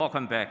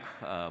Welcome back.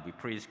 We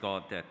praise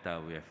God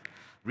that we have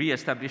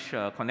re-established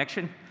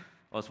connection.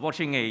 I was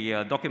watching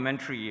a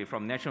documentary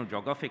from National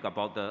Geographic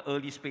about the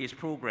early space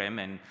program,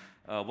 and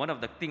one of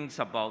the things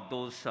about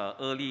those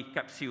early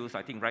capsules,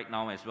 I think right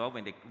now as well,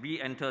 when they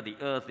re-enter the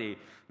Earth, they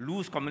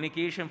lose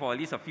communication for at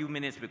least a few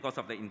minutes because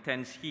of the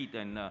intense heat.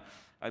 And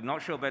I'm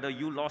not sure whether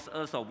you lost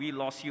us or we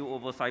lost you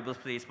over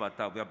cyberspace,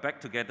 but we are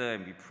back together,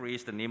 and we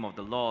praise the name of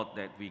the Lord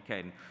that we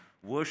can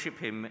worship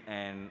Him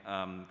and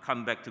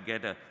come back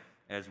together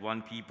as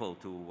one people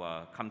to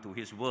come to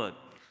His Word.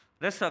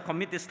 Let's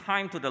commit this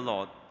time to the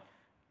Lord.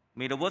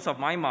 May the words of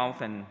my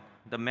mouth and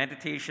the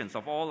meditations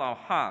of all our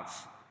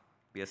hearts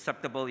be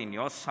acceptable in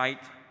your sight,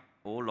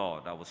 O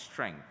Lord, our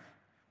strength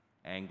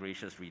and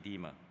gracious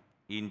Redeemer.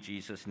 In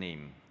Jesus'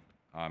 name,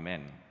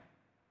 amen.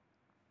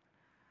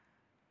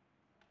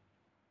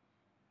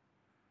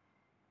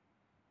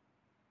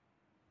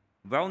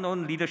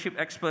 Well-known leadership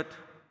expert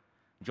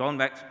John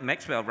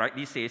Maxwell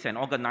rightly says, an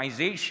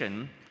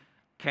organization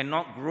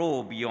cannot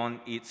grow beyond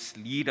its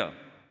leader.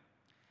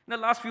 In the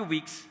last few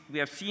weeks, we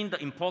have seen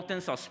the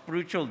importance of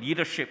spiritual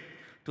leadership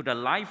to the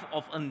life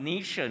of a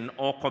nation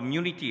or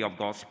community of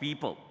God's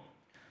people.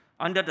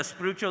 Under the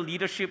spiritual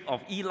leadership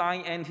of Eli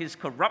and his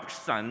corrupt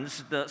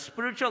sons, the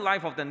spiritual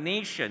life of the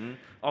nation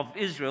of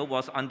Israel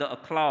was under a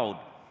cloud.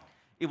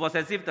 It was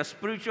as if the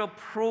spiritual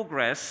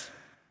progress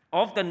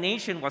of the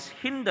nation was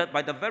hindered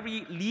by the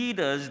very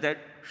leaders that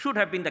should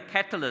have been the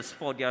catalyst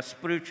for their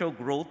spiritual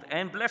growth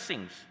and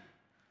blessings.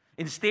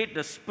 Instead,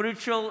 the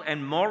spiritual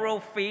and moral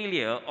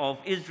failure of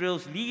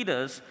Israel's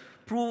leaders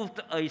proved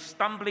a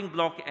stumbling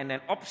block and an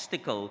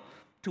obstacle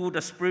to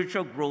the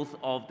spiritual growth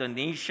of the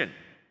nation.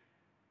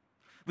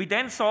 We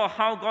then saw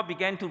how God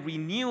began to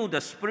renew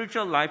the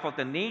spiritual life of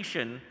the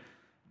nation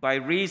by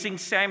raising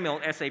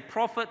Samuel as a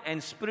prophet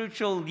and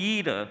spiritual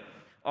leader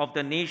of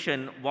the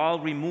nation while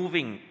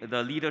removing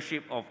the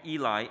leadership of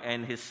Eli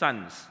and his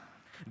sons.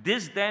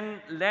 This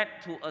then led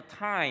to a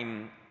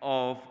time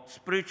of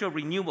spiritual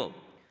renewal,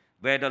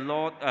 where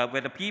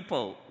the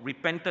people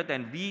repented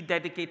and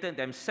rededicated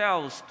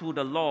themselves to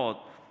the Lord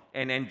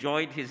and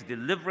enjoyed His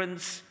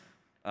deliverance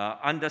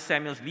under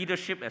Samuel's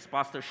leadership, as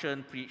Pastor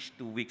Shen preached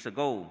 2 weeks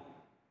ago.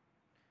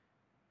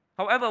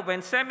 However,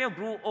 when Samuel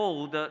grew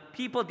old, the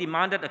people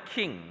demanded a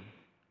king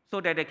so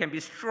that they can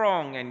be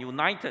strong and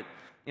united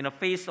in the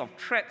face of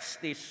threats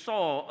they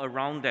saw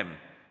around them.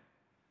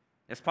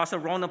 As Pastor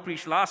Ronald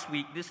preached last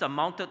week, this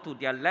amounted to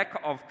their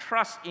lack of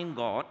trust in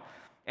God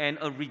and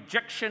a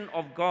rejection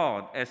of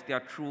God as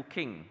their true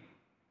king.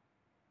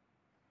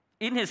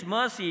 In His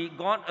mercy,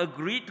 God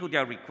agreed to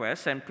their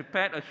request and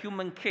prepared a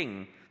human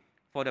king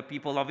for the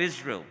people of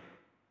Israel.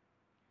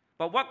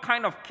 But what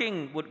kind of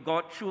king would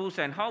God choose,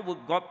 and how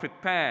would God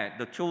prepare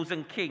the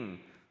chosen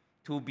king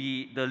to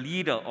be the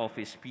leader of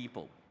His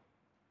people?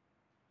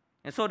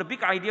 And so the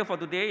big idea for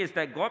today is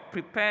that God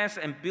prepares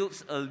and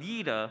builds a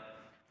leader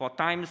for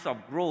times of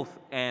growth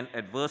and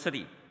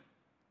adversity.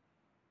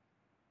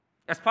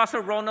 As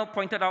Pastor Ronald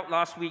pointed out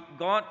last week,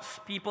 God's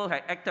people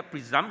had acted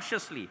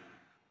presumptuously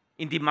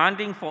in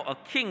demanding for a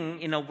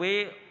king in a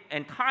way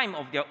and time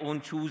of their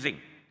own choosing,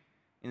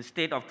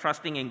 instead of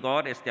trusting in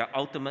God as their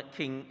ultimate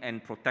king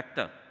and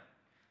protector.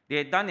 They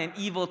had done an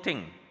evil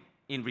thing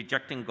in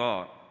rejecting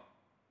God.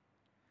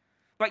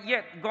 But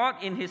yet,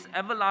 God, in His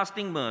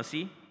everlasting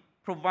mercy,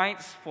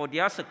 provides for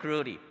their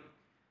security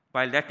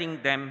by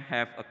letting them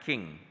have a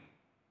king.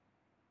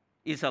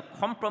 It's a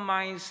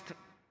compromised,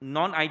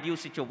 non-ideal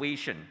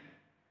situation.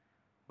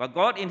 But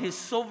God, in His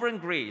sovereign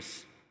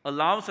grace,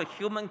 allows a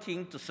human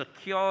king to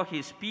secure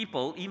His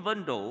people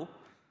even though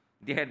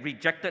they had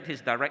rejected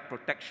His direct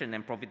protection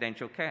and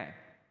providential care.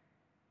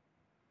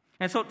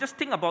 And so just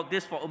think about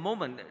this for a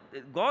moment.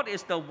 God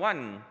is the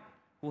one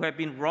who had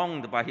been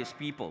wronged by His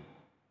people.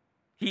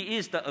 He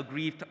is the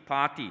aggrieved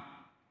party.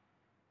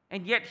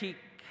 And yet He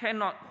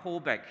cannot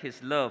hold back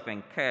His love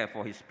and care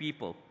for His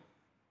people.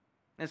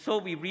 And so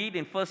we read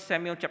in 1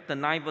 Samuel chapter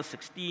 9, verse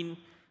 16,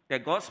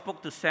 that God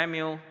spoke to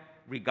Samuel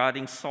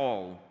regarding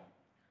Saul.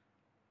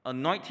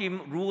 Anoint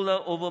him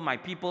ruler over my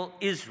people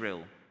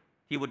Israel.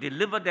 He will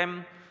deliver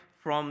them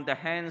from the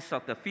hands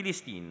of the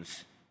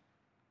Philistines.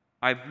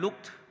 I've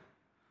looked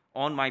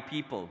on my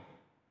people,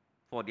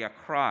 for their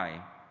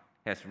cry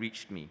has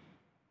reached me.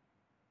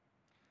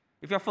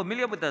 If you're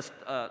familiar with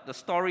the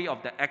story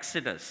of the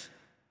Exodus,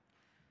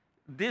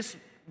 this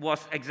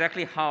was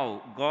exactly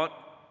how God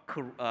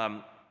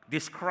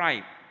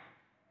described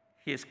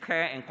His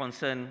care and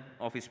concern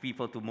of His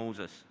people to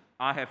Moses.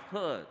 I have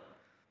heard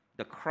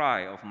the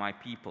cry of my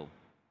people.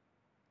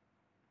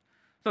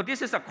 So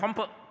this is a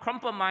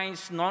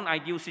compromised,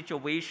 non-ideal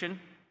situation,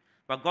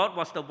 but God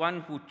was the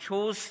one who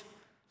chose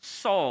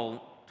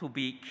Saul to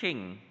be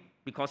king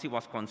because He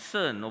was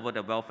concerned over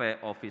the welfare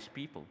of His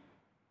people.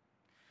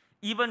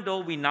 Even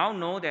though we now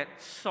know that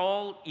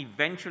Saul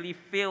eventually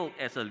failed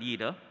as a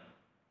leader,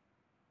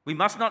 we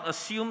must not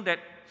assume that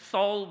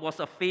Saul was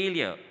a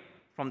failure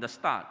from the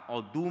start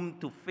or doomed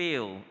to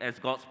fail as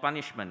God's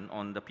punishment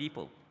on the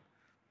people.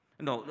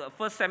 No,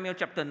 1 Samuel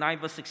chapter 9,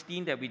 verse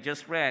 16 that we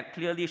just read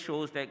clearly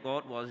shows that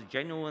God was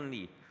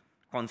genuinely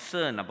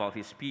concern about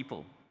his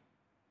people.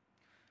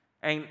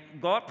 And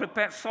God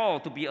prepared Saul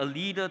to be a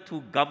leader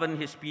to govern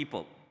his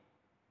people.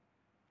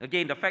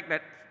 Again, the fact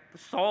that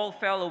Saul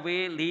fell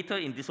away later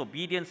in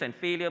disobedience and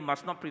failure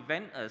must not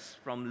prevent us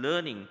from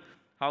learning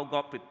how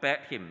God prepared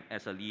him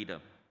as a leader.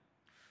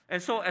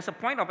 And so, as a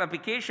point of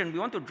application, we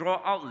want to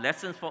draw out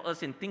lessons for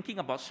us in thinking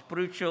about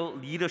spiritual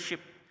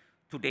leadership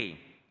today.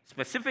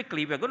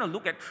 Specifically, we're going to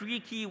look at 3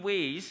 key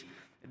ways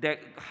that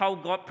how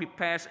God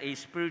prepares a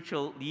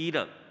spiritual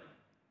leader.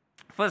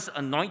 First,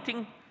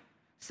 anointing.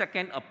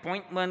 Second,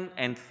 appointment.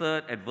 And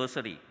third,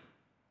 adversity.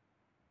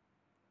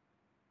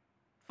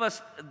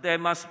 First, there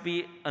must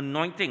be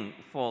anointing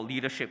for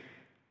leadership.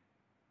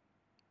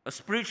 A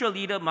spiritual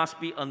leader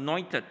must be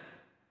anointed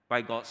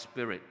by God's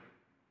Spirit.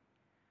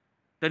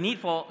 The need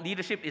for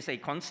leadership is a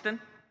constant.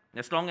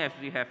 As long as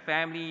we have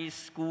families,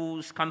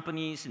 schools,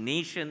 companies,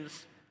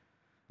 nations,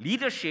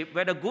 leadership,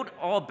 whether good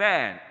or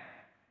bad,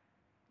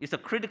 is a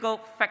critical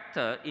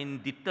factor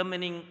in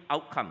determining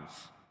outcomes: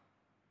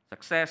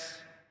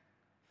 success,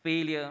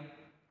 failure,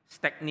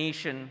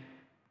 stagnation,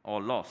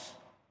 or loss.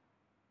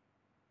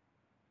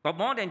 But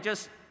more than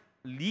just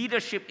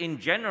leadership in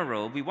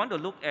general, we want to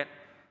look at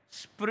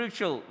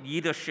spiritual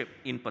leadership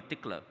in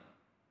particular.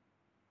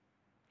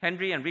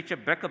 Henry and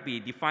Richard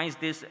Beckerby defines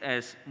this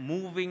as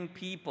moving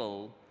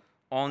people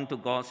onto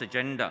God's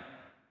agenda.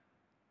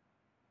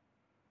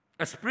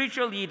 A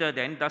spiritual leader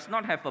then does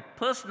not have a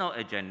personal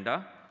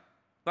agenda,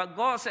 but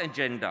God's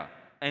agenda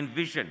and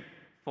vision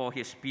for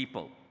his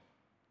people.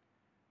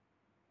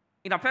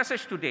 In our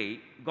passage today,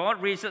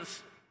 God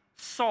raises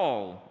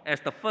Saul as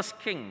the first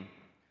king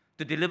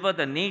to deliver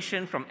the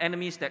nation from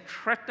enemies that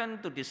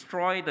threatened to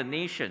destroy the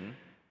nation,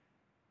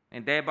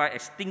 and thereby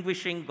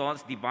extinguishing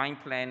God's divine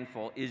plan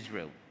for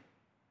Israel.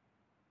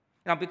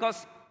 Now,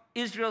 because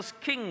Israel's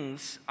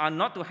kings are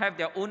not to have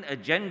their own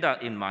agenda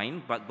in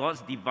mind, but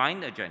God's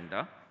divine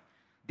agenda,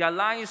 their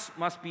lives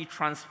must be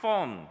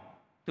transformed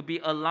to be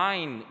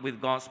aligned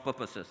with God's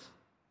purposes.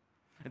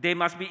 They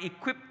must be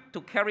equipped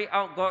to carry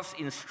out God's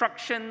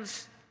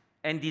instructions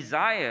and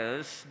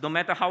desires, no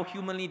matter how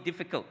humanly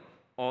difficult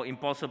or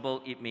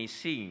impossible it may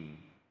seem.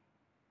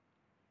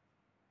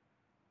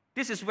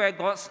 This is where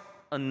God's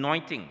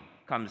anointing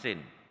comes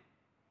in.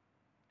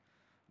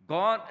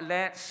 God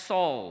led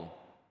Saul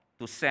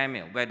to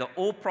Samuel, where the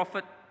old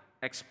prophet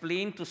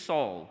explained to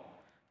Saul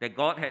that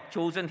God had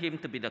chosen him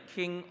to be the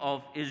king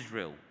of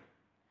Israel.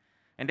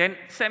 And then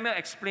Samuel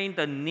explained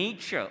the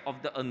nature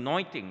of the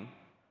anointing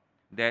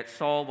that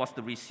Saul was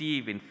to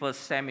receive in 1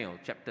 Samuel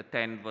chapter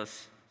 10,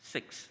 verse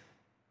 6.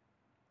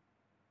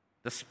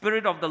 The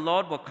Spirit of the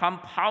Lord will come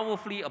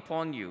powerfully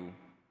upon you,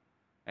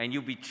 and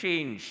you'll be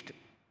changed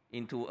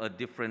into a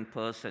different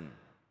person.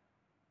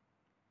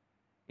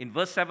 In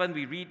verse 7,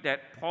 we read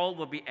that Paul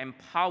will be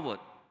empowered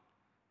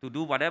to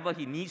do whatever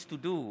he needs to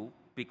do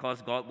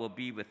because God will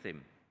be with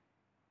him.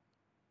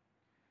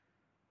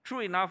 True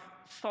enough,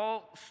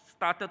 Saul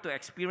started to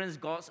experience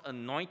God's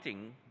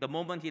anointing the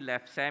moment he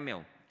left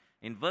Samuel.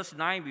 In verse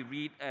 9, we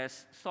read,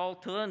 as Saul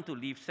turned to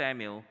leave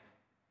Samuel,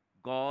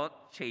 God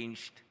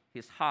changed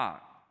his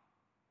heart.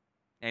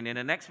 And in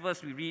the next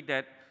verse, we read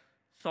that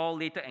Saul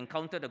later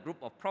encountered a group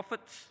of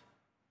prophets.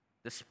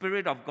 The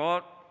Spirit of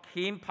God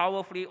came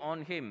powerfully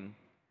on him,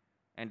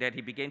 and that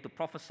he began to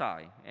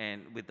prophesy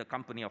and with the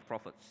company of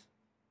prophets.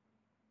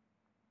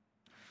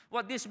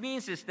 What this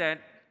means is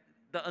that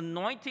the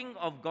anointing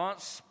of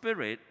God's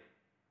Spirit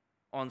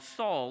on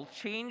Saul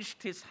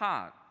changed his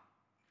heart,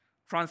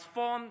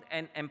 transformed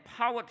and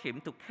empowered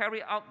him to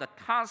carry out the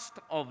task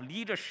of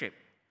leadership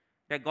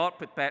that God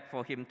prepared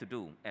for him to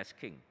do as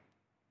king.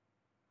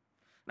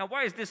 Now,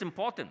 why is this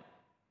important?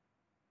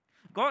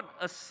 God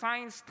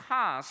assigns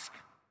tasks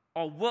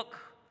or work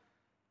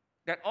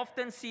that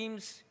often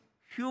seems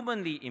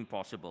humanly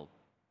impossible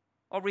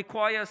or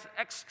requires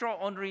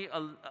extraordinary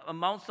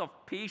amounts of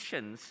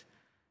patience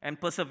and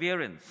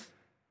perseverance.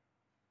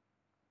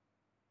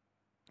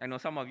 I know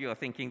some of you are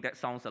thinking that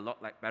sounds a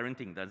lot like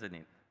parenting, doesn't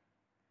it?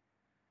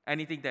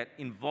 Anything that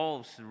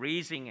involves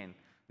raising and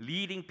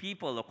leading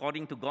people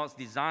according to God's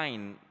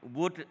design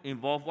would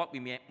involve what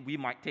we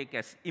might take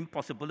as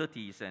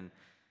impossibilities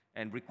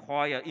and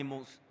require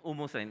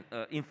almost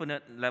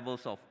infinite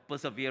levels of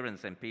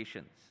perseverance and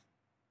patience.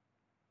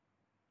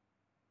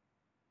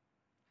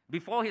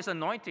 Before his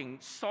anointing,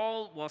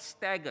 Saul was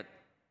staggered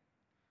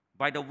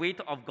by the weight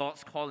of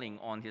God's calling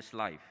on his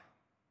life.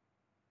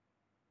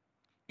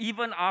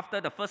 Even after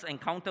the first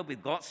encounter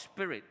with God's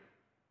Spirit,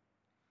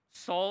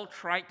 Saul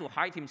tried to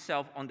hide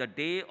himself on the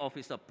day of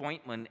his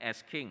appointment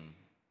as king.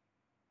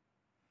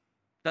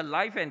 The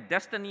life and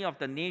destiny of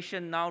the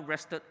nation now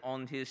rested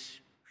on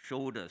his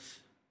shoulders.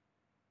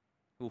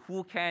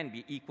 Who can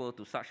be equal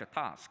to such a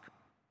task?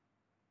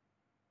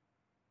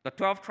 The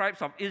 12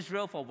 tribes of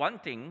Israel, for one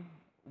thing,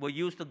 were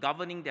used to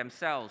governing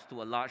themselves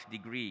to a large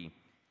degree.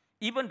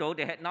 Even though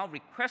they had now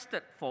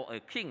requested for a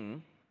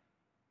king,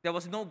 there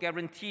was no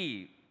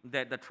guarantee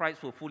that the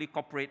tribes will fully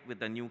cooperate with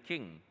the new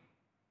king.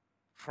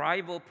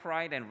 Tribal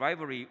pride and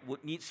rivalry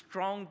would need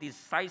strong,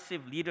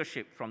 decisive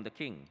leadership from the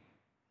king.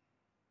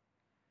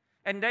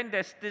 And then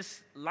there's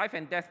this life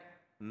and death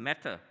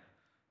matter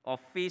of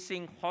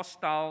facing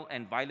hostile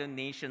and violent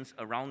nations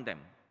around them.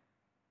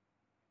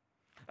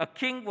 A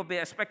king will be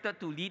expected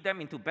to lead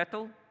them into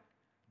battle,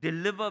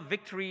 deliver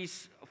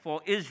victories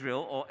for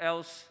Israel, or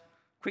else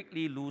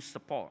quickly lose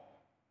support.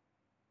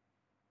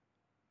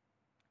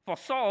 For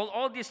Saul,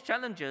 all these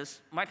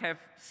challenges might have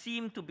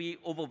seemed to be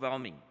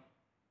overwhelming.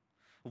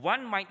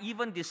 One might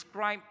even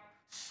describe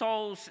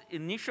Saul's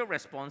initial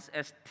response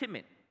as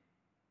timid.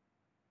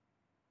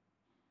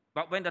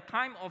 But when the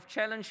time of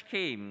challenge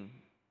came,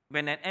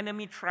 when an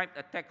enemy tribe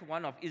attacked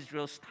one of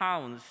Israel's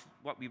towns,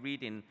 what we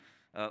read in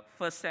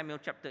 1 Samuel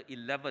chapter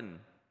 11,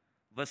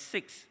 verse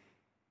 6,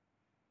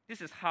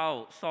 this is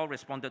how Saul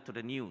responded to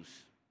the news.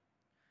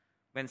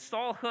 When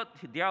Saul heard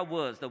their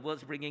words, the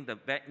words bringing the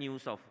bad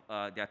news of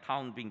their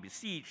town being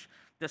besieged,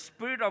 the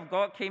Spirit of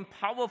God came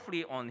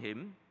powerfully on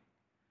him,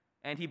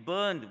 and he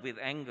burned with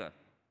anger.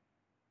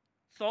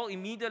 Saul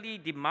immediately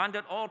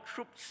demanded all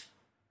troops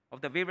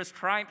of the various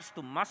tribes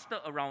to muster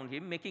around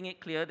him, making it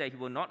clear that he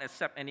will not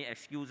accept any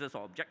excuses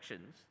or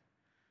objections,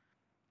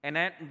 and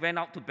then went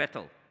out to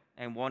battle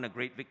and won a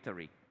great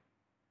victory.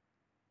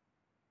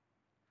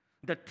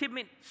 The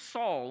timid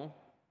Saul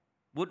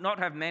would not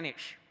have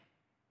managed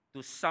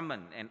to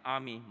summon an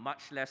army,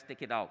 much less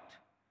take it out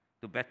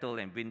to battle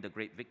and win the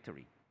great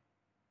victory.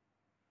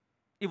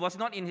 It was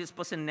not in his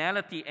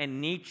personality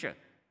and nature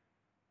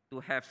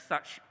to have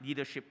such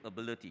leadership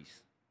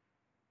abilities.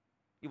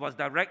 It was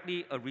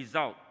directly a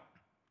result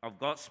of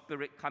God's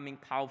Spirit coming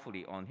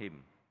powerfully on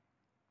him.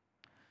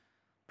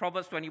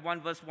 Proverbs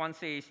 21 verse 1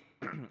 says,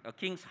 "A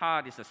king's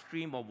heart is a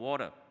stream of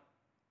water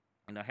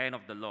in the hand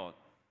of the Lord.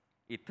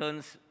 It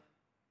turns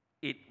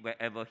it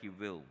wherever he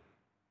will."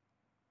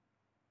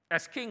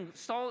 As king,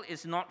 Saul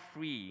is not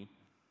free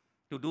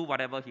to do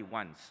whatever he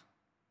wants.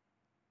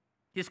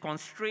 He's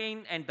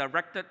constrained and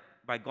directed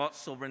by God's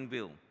sovereign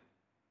will.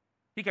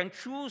 He can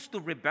choose to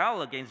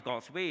rebel against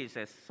God's ways,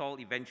 as Saul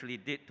eventually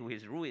did to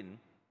his ruin.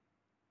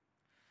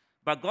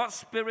 But God's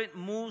Spirit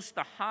moves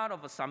the heart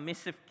of a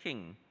submissive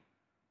king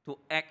to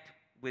act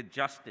with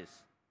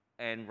justice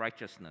and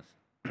righteousness.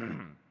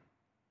 Excuse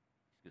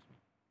me.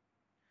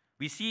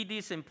 We see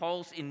this in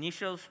Paul's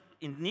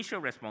initial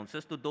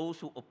responses to those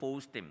who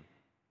opposed him.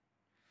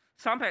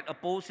 Some had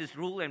opposed his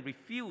rule and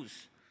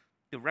refused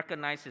to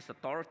recognize his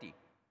authority.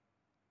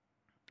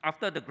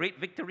 After the great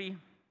victory,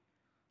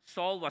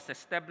 Saul was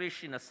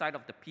established in the sight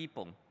of the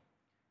people,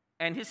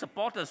 and his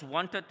supporters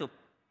wanted to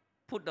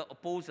put the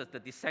opposers, the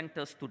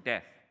dissenters, to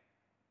death.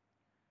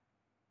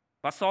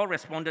 But Saul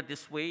responded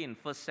this way in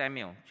 1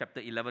 Samuel chapter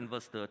 11,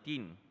 verse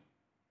 13.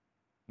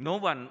 "No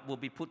one will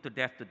be put to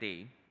death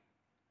today,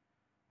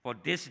 for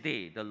this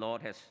day the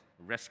Lord has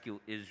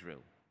rescued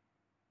Israel."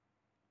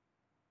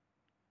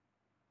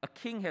 A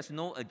king has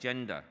no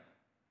agenda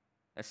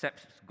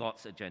except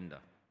God's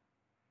agenda.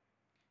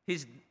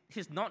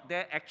 He's not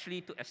there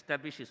actually to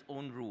establish his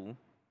own rule.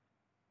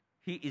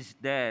 He is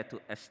there to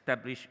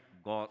establish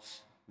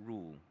God's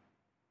rule.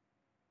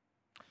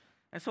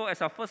 And so,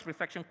 as our first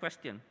reflection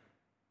question,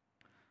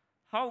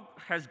 how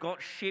has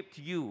God shaped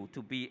you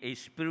to be a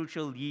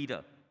spiritual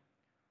leader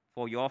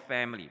for your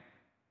family,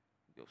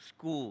 your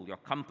school, your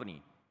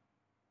company,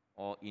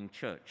 or in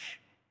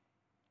church?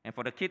 And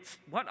for the kids,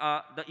 what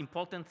are the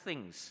important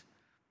things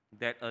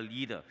that a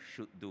leader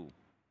should do?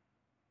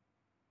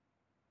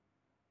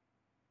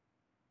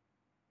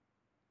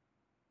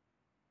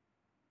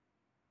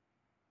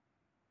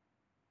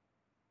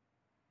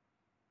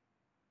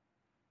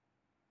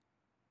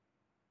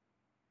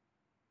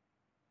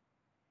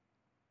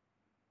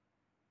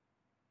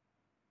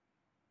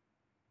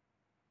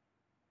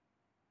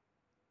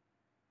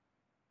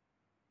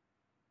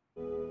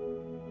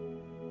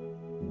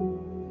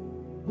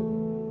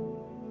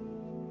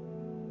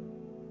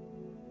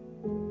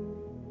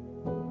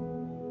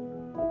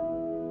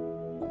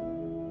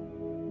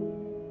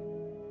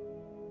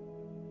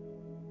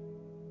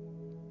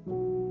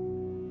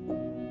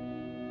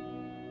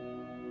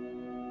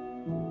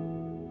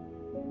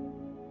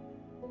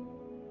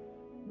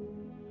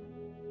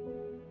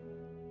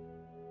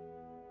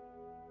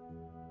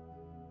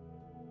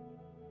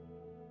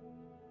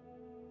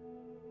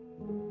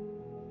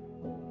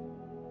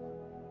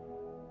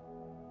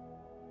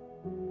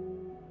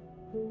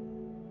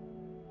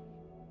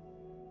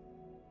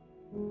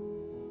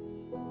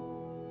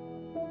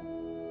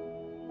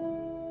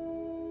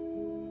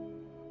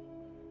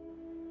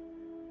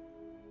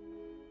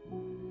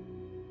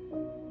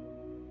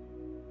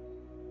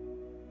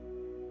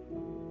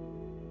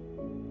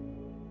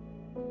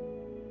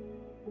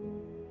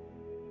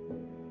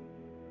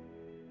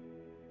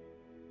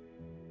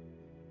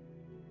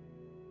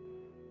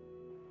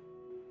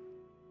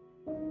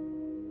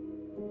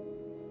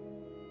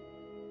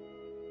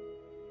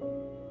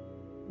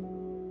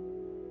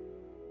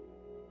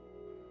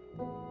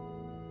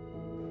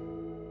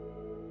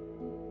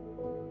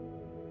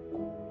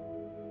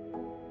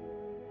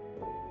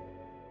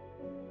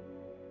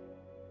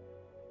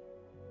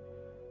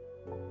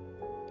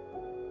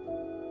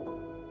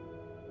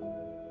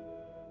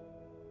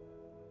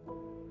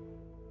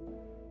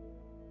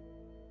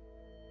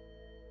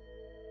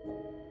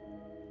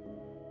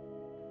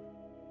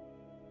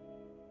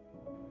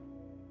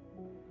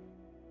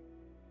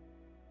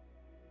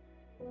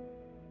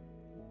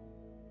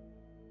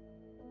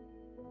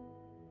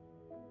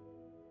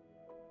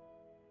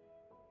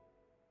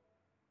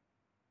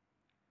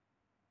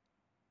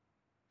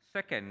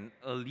 Second,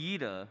 a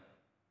leader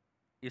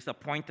is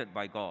appointed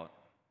by God.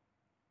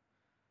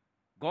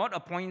 God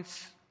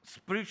appoints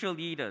spiritual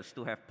leaders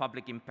to have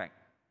public impact.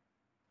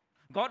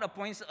 God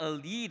appoints a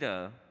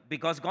leader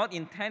because God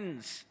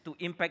intends to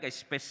impact a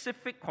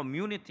specific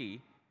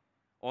community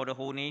or the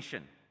whole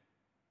nation.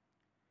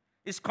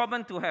 It's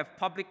common to have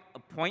public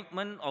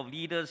appointment of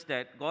leaders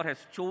that God has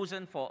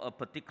chosen for a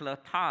particular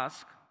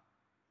task.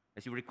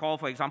 As you recall,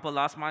 for example,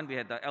 last month we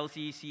had the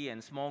LCC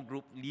and small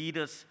group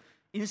leaders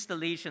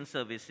installation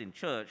service in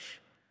church.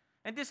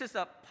 And this is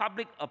a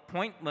public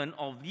appointment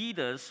of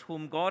leaders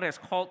whom God has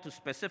called to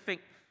specific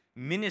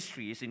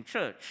ministries in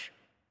church.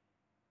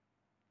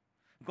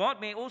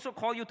 God may also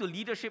call you to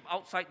leadership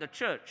outside the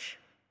church.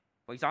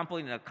 For example,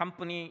 in a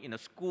company, in a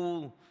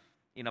school,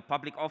 in a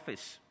public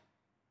office.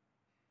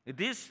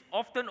 This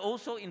often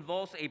also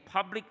involves a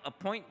public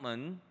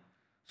appointment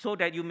so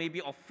that you may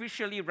be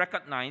officially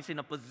recognized in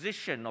a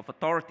position of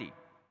authority.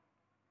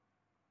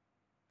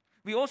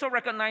 We also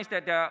recognize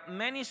that there are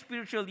many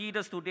spiritual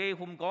leaders today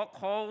whom God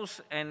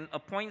calls and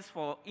appoints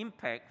for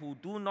impact who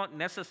do not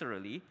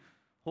necessarily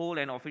hold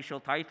an official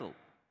title.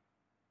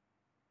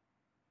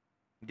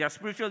 There are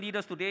spiritual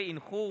leaders today in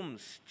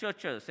homes,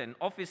 churches, and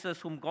offices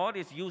whom God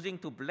is using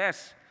to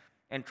bless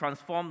and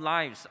transform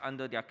lives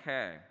under their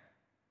care.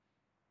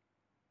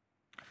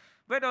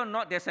 Whether or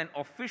not there's an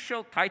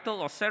official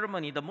title or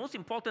ceremony, the most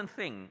important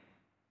thing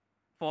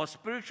for a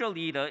spiritual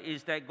leader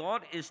is that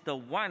God is the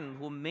one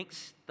who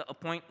makes the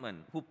appointment,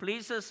 who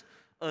places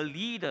a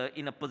leader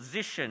in a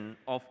position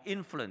of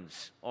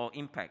influence or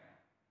impact.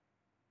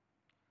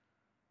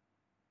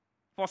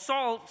 For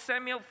Saul,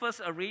 Samuel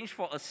first arranged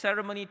for a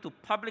ceremony to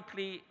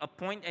publicly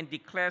appoint and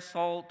declare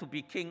Saul to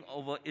be king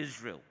over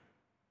Israel.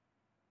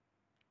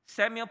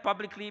 Samuel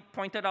publicly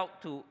pointed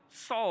out to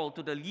Saul,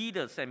 to the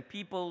leaders and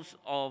peoples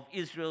of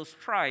Israel's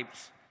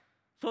tribes,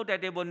 so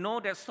that they would know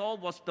that Saul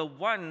was the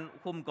one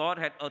whom God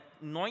had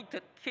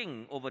anointed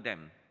king over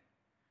them.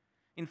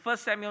 In 1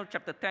 Samuel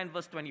chapter 10,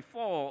 verse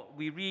 24,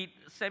 we read,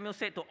 Samuel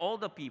said to all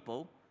the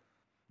people,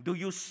 "Do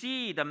you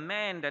see the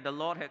man that the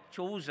Lord had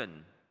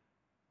chosen?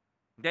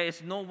 There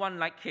is no one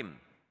like him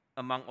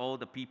among all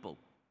the people."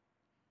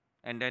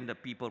 And then the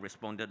people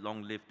responded,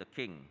 "Long live the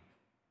king."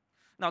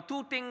 Now,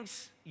 two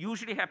things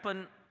usually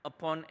happen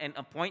upon an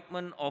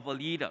appointment of a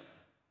leader.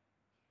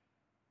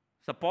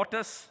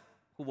 Supporters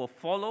who will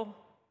follow,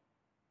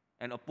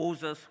 and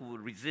opposers who will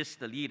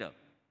resist the leader.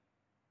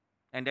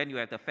 And then you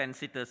have the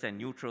fence-sitters and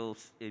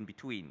neutrals in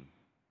between.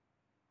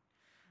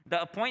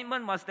 The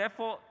appointment must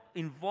therefore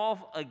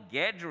involve a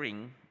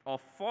gathering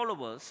of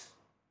followers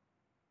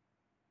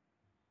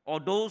or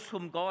those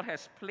whom God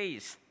has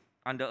placed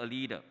under a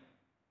leader.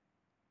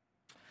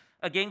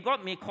 Again,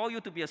 God may call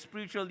you to be a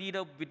spiritual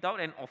leader without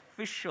an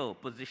official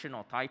position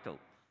or title.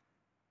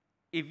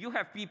 If you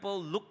have people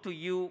look to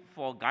you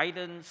for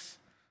guidance,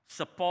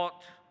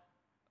 support,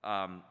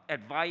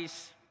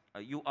 advice,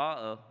 you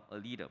are a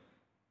leader.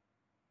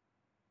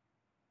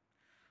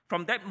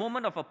 From that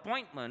moment of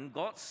appointment,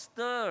 God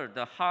stirred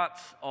the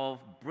hearts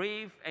of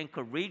brave and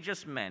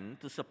courageous men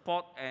to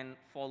support and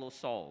follow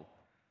Saul.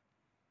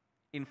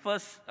 In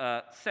 1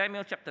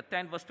 Samuel chapter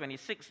 10, verse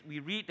 26, we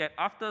read that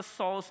after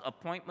Saul's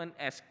appointment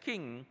as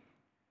king,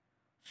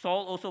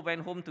 Saul also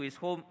went to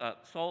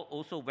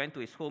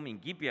his home in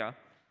Gibeah,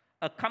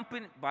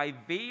 accompanied by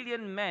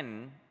valiant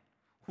men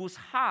whose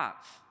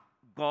hearts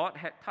God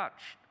had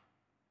touched.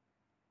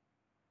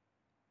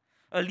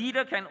 A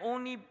leader can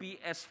only be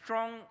as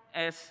strong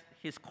as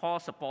his core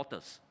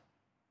supporters.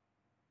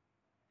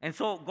 And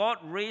so God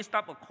raised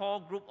up a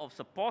core group of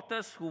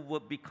supporters who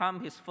would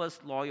become his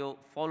first loyal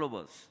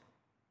followers.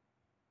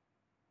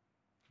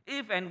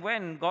 If and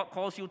when God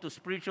calls you to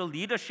spiritual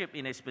leadership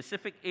in a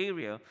specific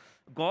area,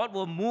 God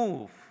will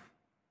move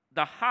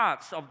the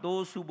hearts of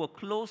those who will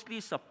closely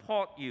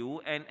support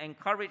you and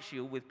encourage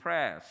you with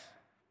prayers,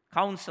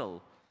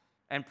 counsel,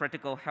 and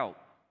practical help.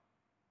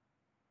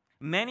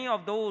 Many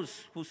of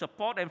those who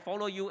support and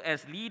follow you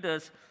as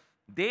leaders,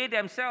 they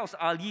themselves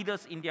are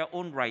leaders in their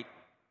own right,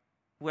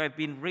 who have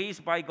been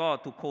raised by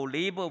God to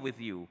co-labor with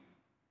you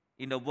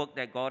in the work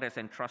that God has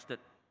entrusted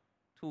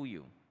to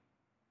you.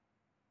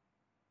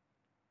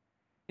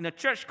 In a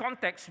church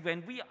context,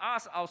 when we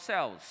ask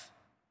ourselves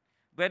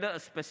whether a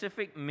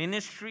specific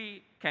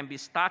ministry can be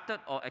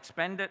started or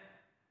expanded,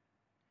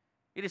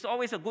 it is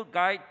always a good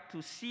guide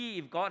to see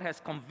if God has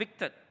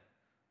convicted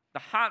the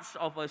hearts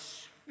of a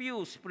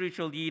few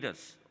spiritual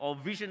leaders or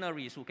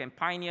visionaries who can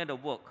pioneer the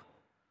work,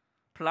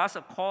 plus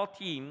a core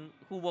team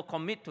who will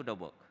commit to the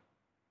work.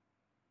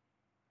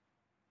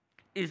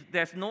 If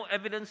there's no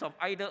evidence of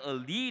either a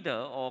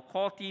leader or a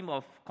core team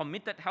of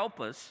committed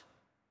helpers,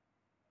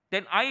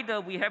 then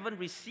either we haven't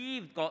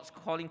received God's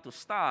calling to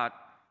start,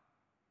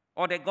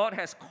 or that God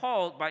has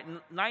called, but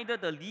neither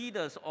the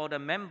leaders or the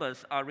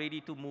members are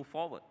ready to move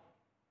forward.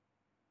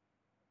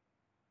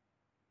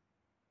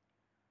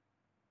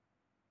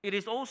 It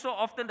is also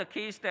often the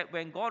case that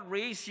when God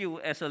raises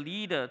you as a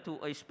leader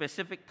to a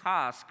specific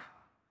task,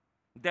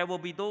 there will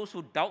be those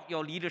who doubt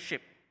your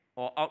leadership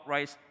or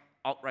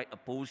outright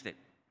oppose it.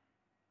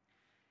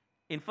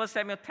 In 1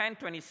 Samuel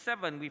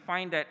 10:27, we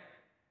find that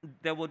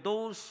there were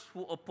those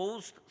who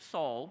opposed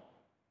Saul,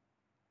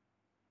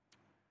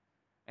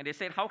 and they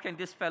said, "How can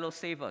this fellow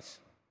save us?"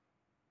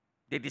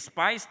 They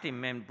despised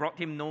him and brought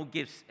him no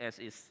gifts, as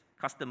is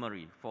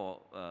customary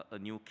for a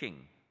new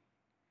king.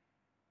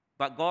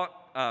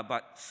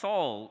 But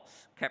Saul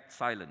kept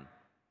silent.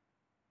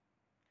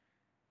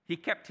 He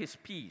kept his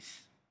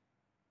peace.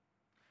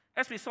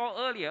 As we saw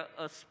earlier,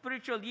 a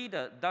spiritual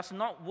leader does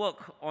not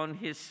work on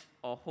his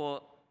or her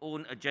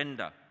own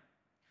agenda.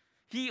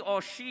 He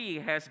or she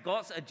has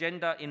God's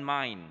agenda in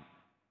mind.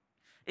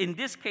 In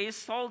this case,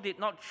 Saul did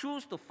not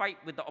choose to fight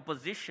with the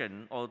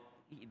opposition, or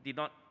he did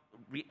not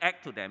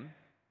react to them.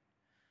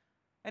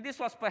 And this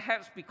was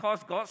perhaps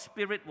because God's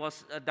Spirit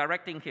was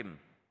directing him.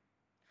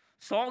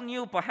 Saul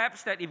knew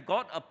perhaps that if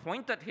God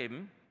appointed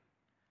him,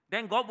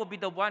 then God would be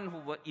the one who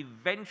would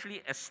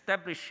eventually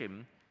establish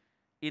him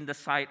in the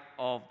sight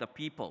of the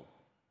people.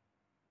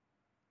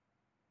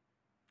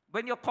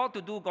 When you're called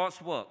to do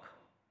God's work,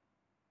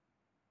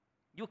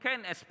 you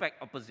can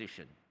expect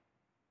opposition.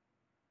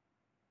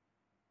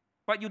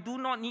 But you do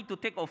not need to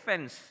take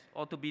offense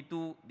or to be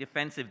too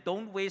defensive.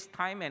 Don't waste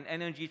time and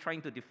energy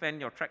trying to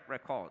defend your track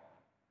record.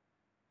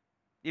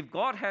 If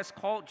God has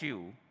called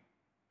you,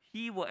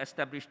 He will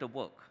establish the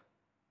work.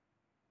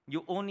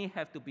 You only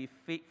have to be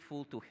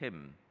faithful to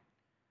Him.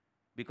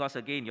 Because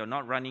again, you're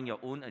not running your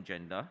own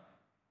agenda.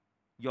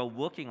 You're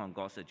working on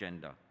God's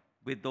agenda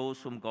with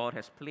those whom God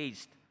has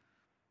placed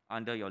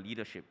under your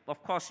leadership.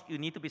 Of course, you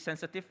need to be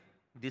sensitive,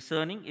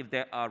 discerning. If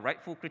there are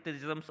rightful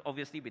criticisms,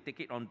 obviously we take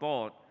it on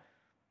board.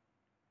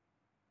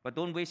 But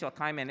don't waste your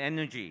time and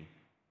energy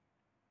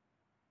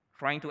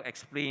trying to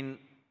explain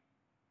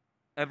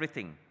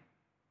everything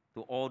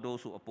to all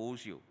those who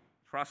oppose you.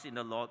 Trust in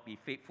the Lord, be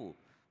faithful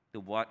to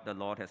what the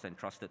Lord has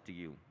entrusted to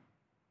you.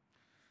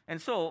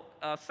 And so,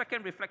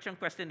 second reflection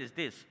question is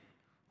this: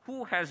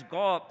 who has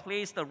God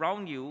placed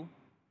around you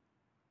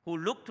who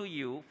look to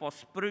you for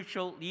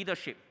spiritual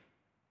leadership?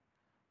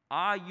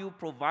 Are you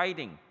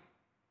providing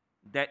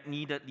that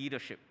needed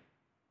leadership?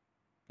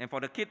 And for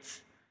the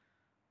kids,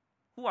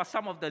 who are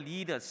some of the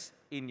leaders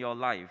in your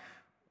life?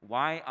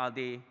 Why are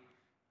they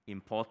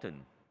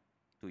important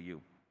to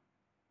you?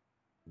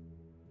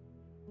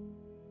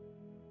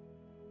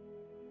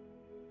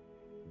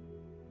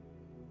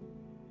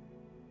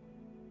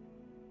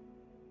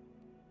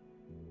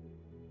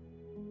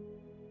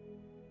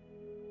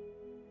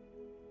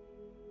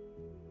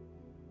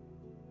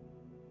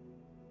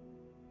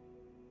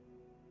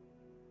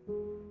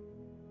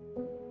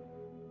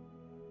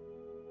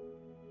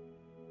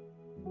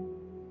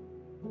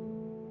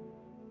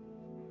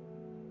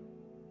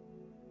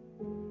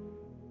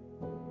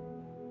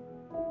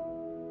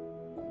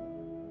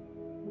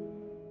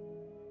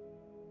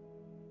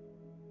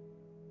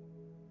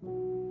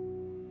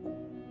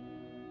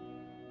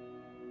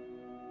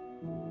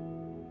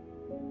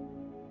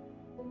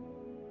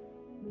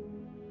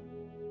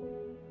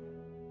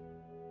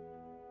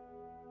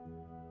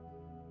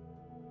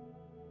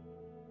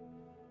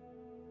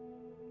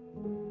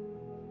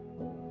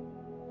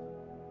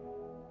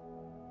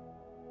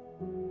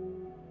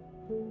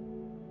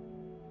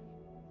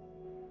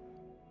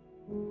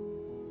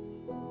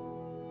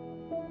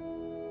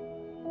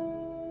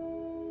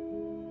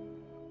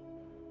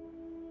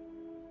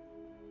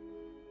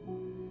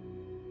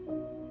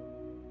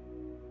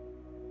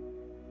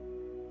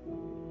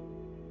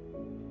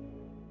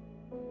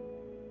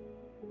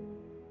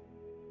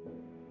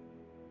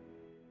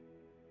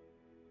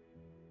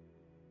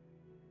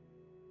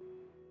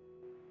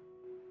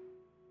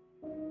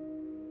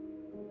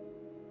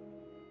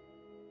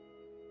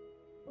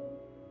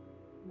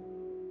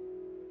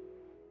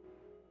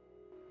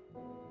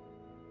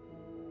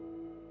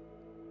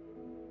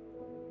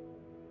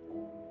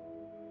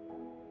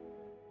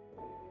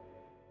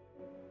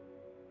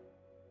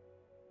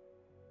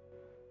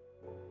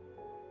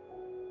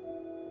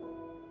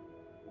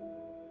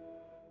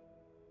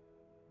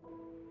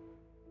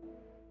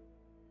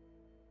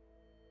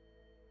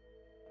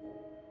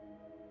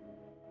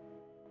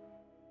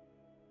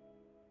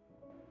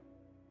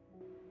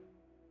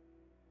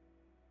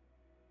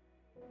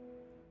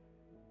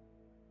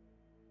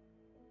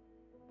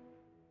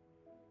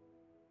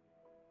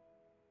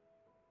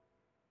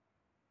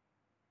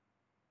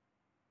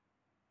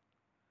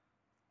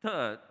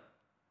 Third,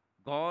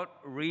 God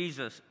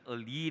raises a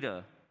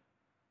leader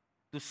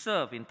to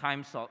serve in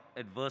times of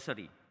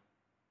adversity.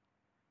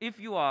 If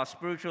you are a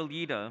spiritual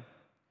leader,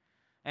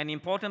 an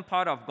important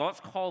part of God's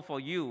call for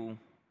you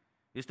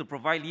is to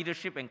provide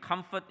leadership and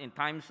comfort in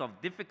times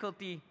of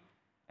difficulty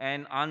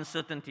and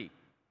uncertainty.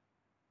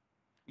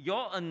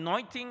 Your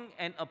anointing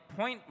and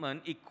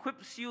appointment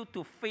equips you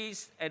to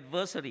face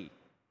adversity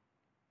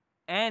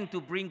and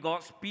to bring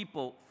God's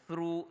people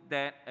through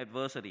that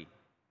adversity.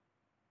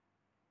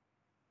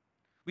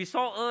 We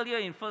saw earlier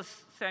in 1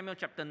 Samuel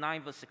chapter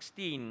 9, verse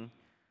 16,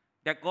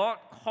 that God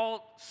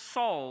called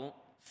Saul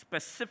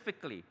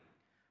specifically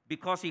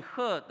because he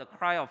heard the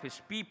cry of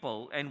his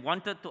people and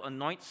wanted to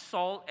anoint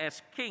Saul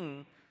as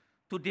king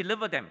to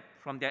deliver them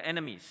from their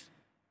enemies.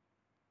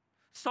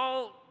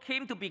 Saul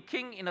came to be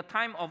king in a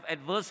time of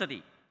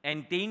adversity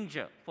and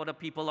danger for the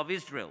people of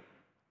Israel.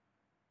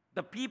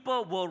 The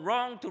people were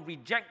wrong to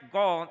reject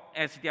God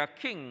as their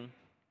king,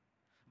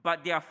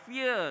 but their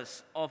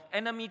fears of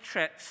enemy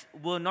threats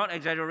were not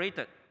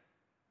exaggerated.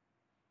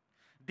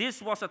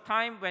 This was a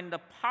time when the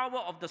power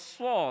of the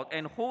sword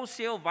and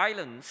wholesale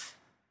violence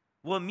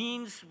were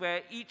means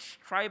where each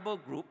tribal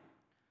group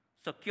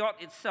secured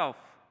itself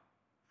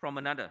from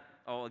another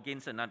or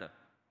against another.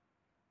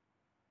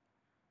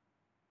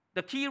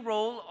 The key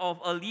role of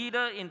a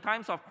leader in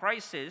times of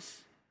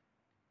crisis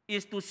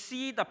is to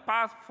see the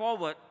path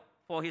forward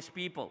for his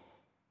people,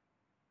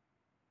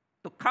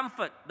 to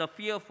comfort the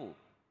fearful,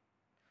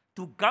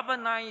 to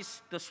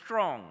governize the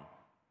strong,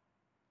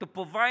 to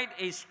provide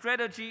a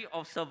strategy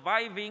of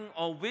surviving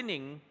or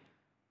winning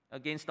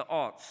against the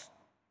odds.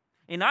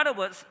 In other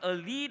words, a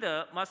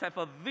leader must have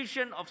a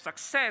vision of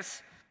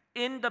success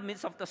in the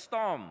midst of the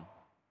storm.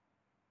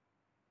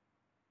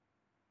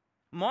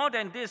 More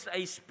than this,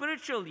 a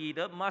spiritual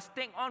leader must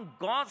take on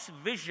God's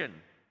vision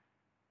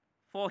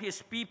for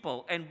his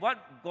people and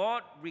what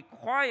God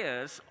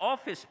requires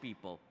of his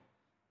people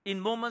in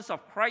moments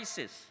of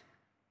crisis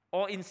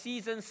or in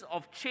seasons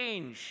of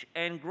change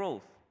and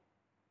growth.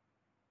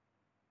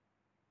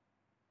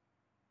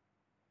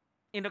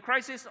 In the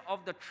crisis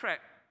of the threat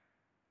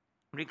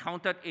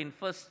recounted in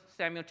 1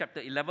 Samuel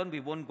chapter 11, we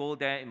won't go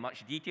there in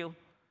much detail.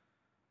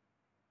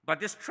 But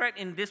this threat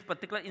in this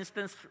particular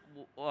instance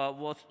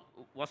was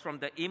from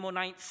the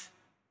Ammonites.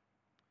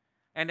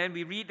 And then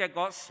we read that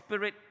God's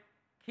Spirit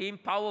came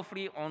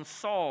powerfully on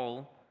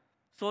Saul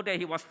so that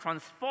he was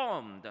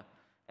transformed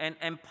and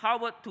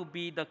empowered to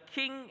be the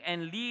king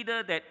and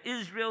leader that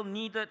Israel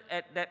needed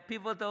at that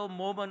pivotal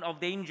moment of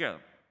danger.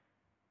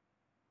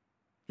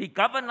 He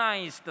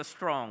governized the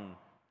strong.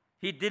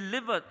 He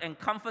delivered and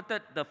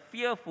comforted the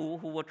fearful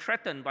who were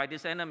threatened by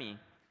this enemy.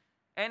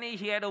 And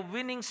he had a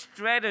winning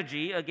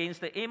strategy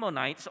against the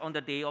Ammonites on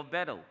the day of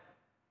battle.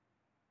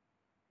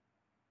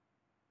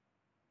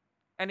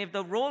 And if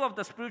the role of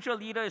the spiritual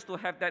leader is to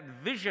have that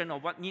vision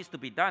of what needs to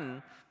be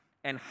done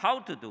and how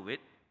to do it,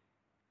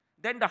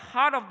 then the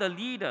heart of the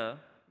leader,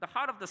 the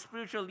heart of the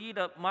spiritual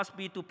leader must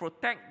be to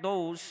protect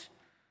those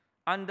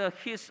under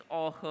his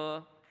or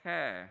her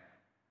care.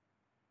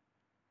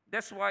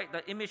 That's why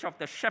the image of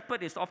the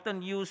shepherd is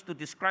often used to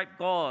describe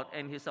God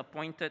and his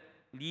appointed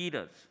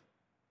leaders.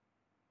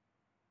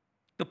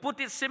 To put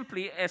it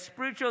simply, as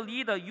spiritual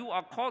leader, you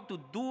are called to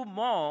do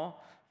more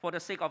for the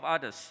sake of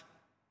others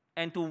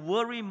and to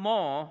worry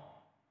more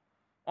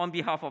on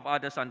behalf of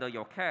others under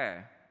your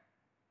care.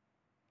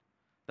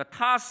 The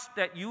tasks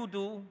that you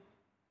do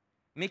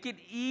make it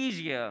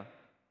easier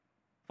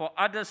for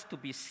others to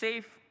be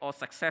safe or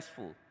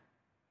successful.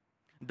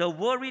 The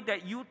worry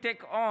that you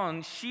take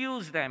on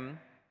shields them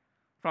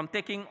from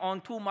taking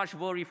on too much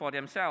worry for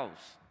themselves.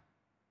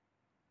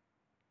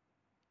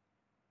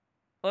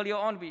 Earlier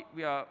on,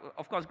 we are,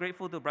 of course,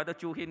 grateful to Brother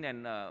Chu Hin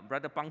and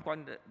Brother Pang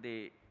Kwan.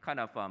 They kind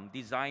of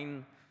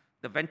designed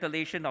the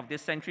ventilation of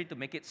this sanctuary to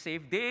make it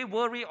safe. They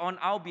worry on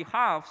our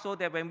behalf so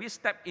that when we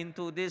step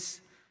into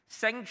this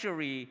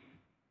sanctuary,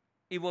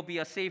 it will be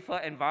a safer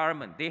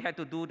environment. They had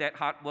to do that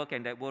hard work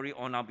and that worry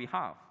on our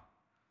behalf.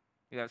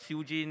 We have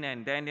Sujin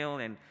and Daniel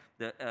and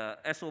the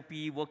SOP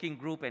working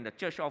group and the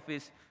church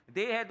office.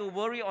 They had to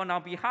worry on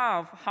our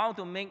behalf how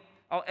to make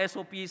our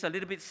SOPs a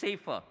little bit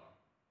safer,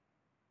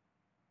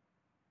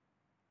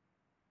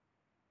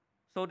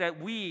 so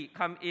that we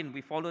come in,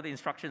 we follow the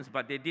instructions,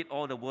 but they did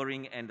all the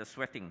worrying and the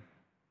sweating.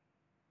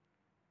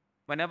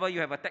 Whenever you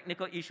have a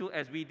technical issue,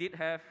 as we did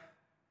have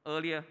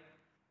earlier,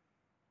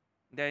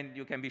 then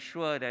you can be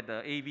sure that the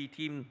AV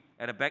team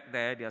at the back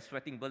there, they are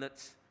sweating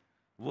bullets,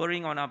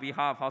 worrying on our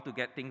behalf how to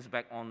get things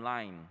back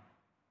online.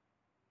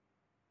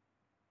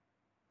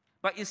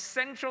 But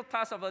essential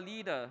task of a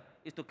leader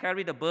is to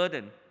carry the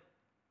burden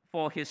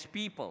for his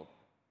people.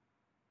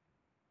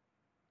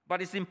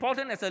 But it's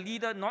important as a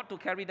leader not to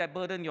carry that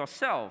burden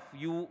yourself.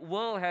 You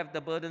will have the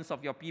burdens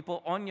of your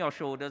people on your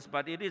shoulders,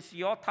 but it is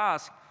your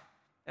task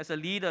as a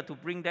leader to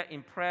bring that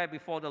in prayer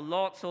before the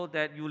Lord so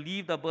that you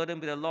leave the burden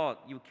with the Lord.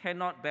 You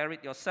cannot bear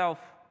it yourself.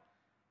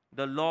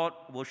 The Lord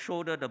will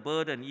shoulder the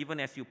burden even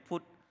as you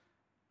put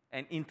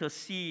and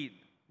intercede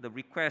the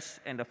requests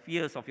and the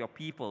fears of your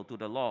people to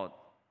the Lord.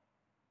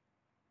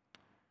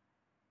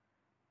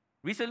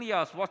 Recently, I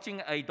was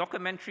watching a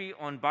documentary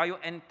on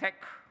BioNTech,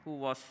 who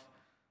was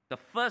the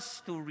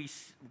first to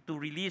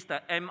release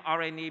the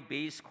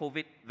mRNA-based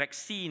COVID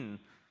vaccine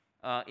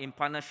in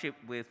partnership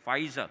with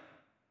Pfizer.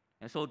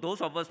 And so those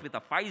of us with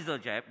the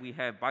Pfizer jab, we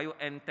have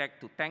BioNTech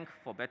to thank,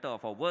 for better or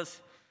for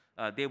worse.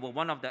 They were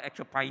one of the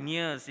actual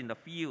pioneers in the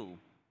field.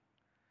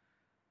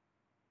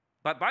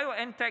 But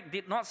BioNTech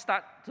did not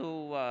start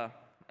to,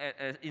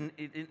 in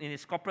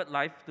its corporate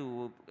life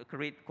to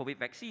create COVID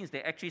vaccines.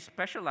 They actually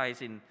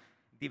specialize in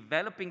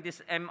developing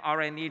these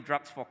mRNA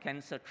drugs for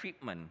cancer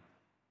treatment.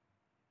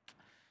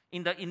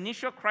 In the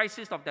initial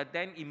crisis of the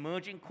then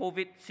emerging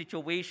COVID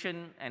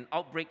situation and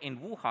outbreak in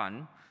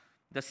Wuhan,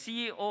 the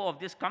CEO of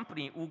this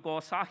company,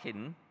 Ugo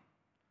Sahin,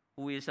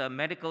 who is a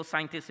medical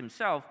scientist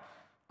himself,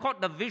 caught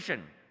the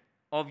vision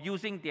of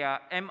using their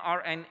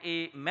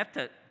mRNA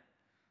method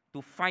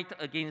to fight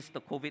against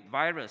the COVID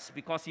virus,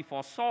 because he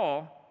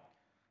foresaw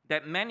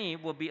that many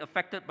will be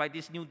affected by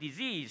this new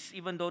disease,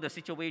 even though the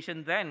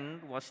situation then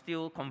was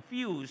still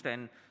confused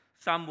and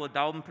some were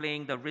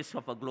downplaying the risk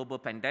of a global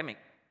pandemic.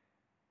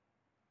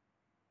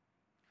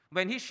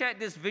 When he shared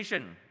this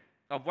vision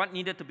of what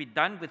needed to be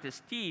done with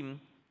his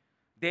team,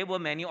 there were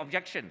many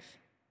objections,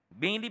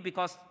 mainly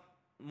because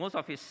most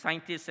of his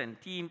scientists and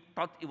team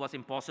thought it was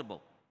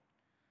impossible.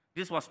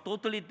 This was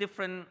totally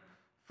different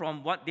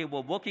from what they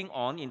were working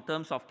on in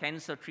terms of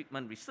cancer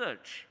treatment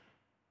research.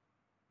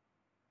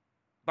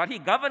 But he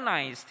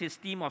galvanized his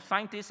team of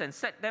scientists and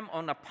set them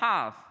on a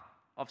path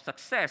of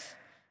success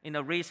in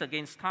a race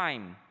against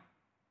time.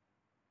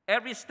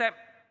 Every step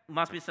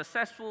must be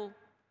successful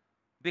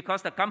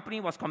because the company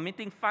was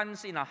committing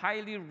funds in a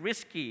highly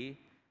risky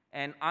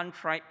and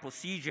untried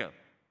procedure.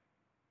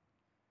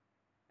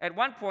 At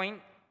one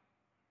point,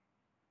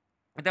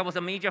 there was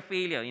a major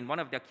failure in one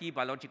of their key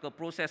biological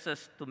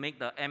processes to make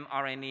the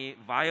mRNA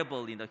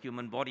viable in the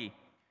human body.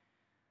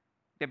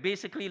 They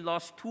basically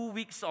lost 2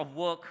 weeks of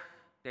work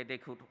that they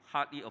could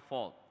hardly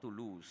afford to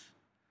lose.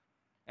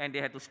 And they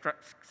had to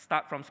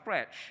start from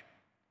scratch.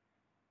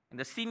 And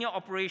the senior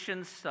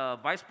operations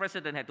vice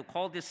president had to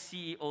call this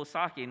CEO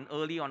Sahin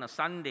early on a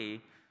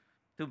Sunday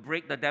to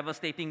break the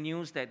devastating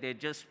news that they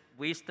just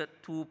wasted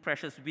 2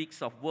 precious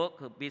weeks of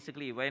work.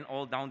 Basically, it went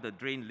all down the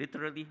drain,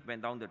 literally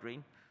went down the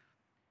drain,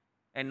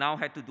 and now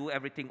had to do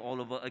everything all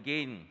over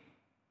again.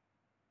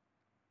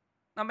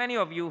 Now, many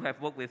of you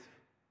have worked with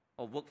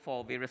or worked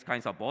for various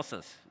kinds of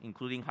bosses,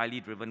 including highly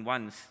driven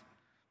ones.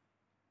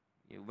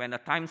 When a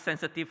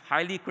time-sensitive,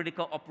 highly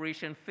critical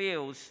operation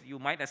fails, you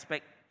might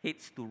expect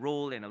heads to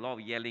roll and a lot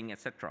of yelling,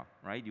 etc.,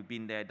 right? You've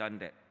been there, done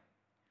that.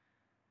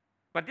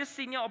 But this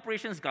senior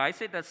operations guy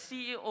said the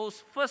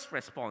CEO's first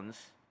response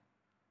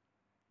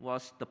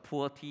was the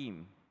poor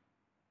team.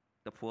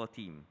 The poor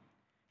team.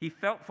 He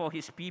felt for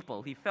his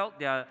people. He felt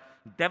their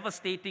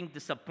devastating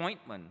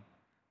disappointment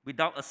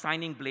without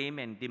assigning blame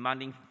and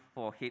demanding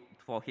for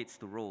heads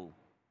to roll.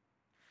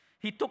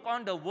 He took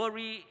on the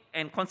worry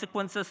and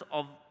consequences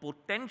of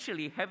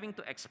potentially having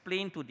to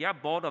explain to their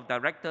board of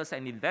directors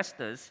and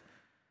investors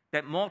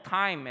that more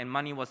time and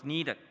money was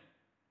needed.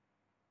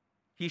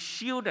 He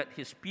shielded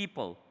his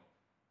people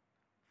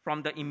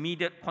from the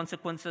immediate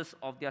consequences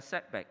of their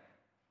setback.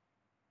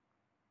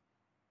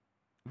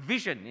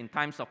 Vision in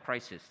times of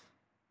crisis,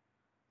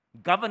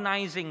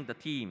 galvanizing the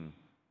team,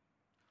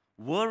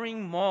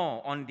 worrying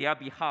more on their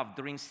behalf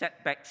during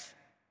setbacks,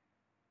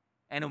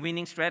 and a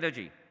winning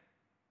strategy.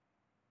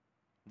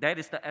 That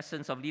is the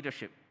essence of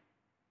leadership.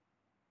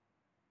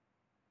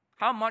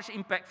 How much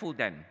impactful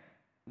then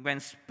when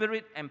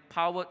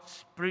spirit-empowered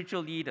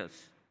spiritual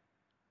leaders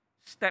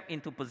step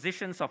into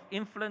positions of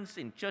influence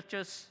in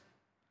churches,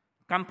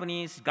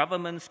 companies,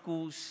 government,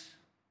 schools,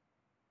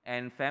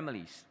 and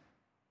families.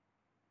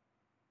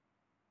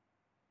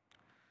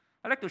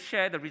 I'd like to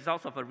share the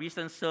results of a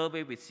recent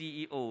survey with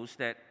CEOs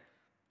that,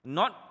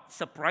 not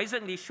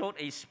surprisingly, showed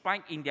a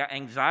spike in their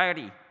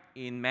anxiety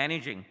in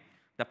managing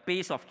the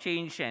pace of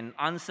change and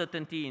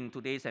uncertainty in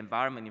today's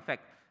environment. In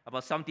fact,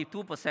 about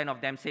 72%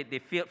 of them said they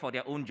feared for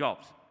their own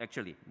jobs,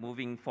 actually,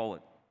 moving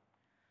forward.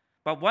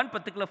 But one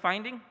particular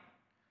finding,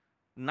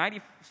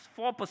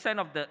 94%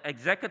 of the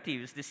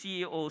executives, the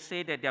CEOs,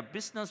 say that their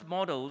business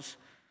models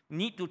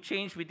need to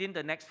change within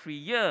the next 3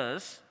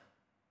 years,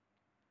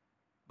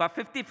 but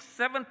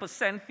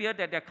 57% fear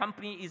that their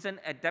company isn't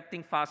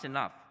adapting fast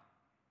enough.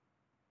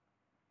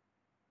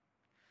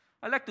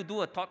 I'd like to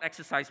do a thought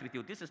exercise with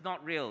you. This is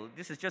not real.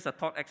 This is just a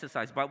thought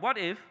exercise. But what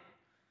if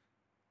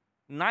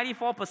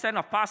 94%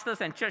 of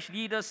pastors and church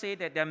leaders say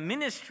that their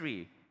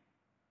ministry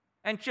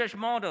and church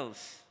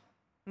models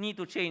need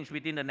to change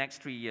within the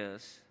next 3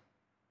 years,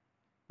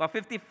 but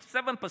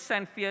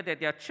 57% fear that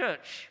their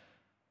church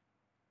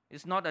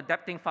is not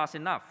adapting fast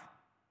enough?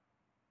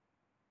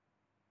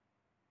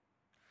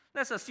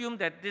 Let's assume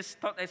that this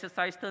thought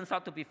exercise turns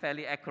out to be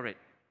fairly accurate.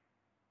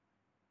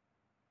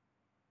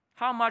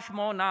 How much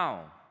more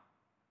now?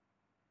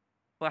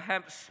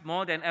 Perhaps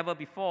more than ever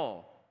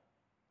before.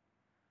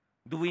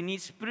 Do we need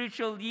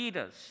spiritual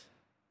leaders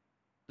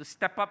to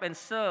step up and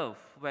serve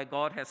where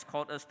God has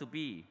called us to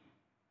be?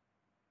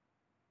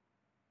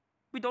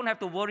 We don't have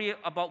to worry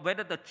about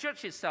whether the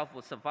church itself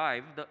will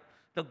survive.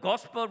 The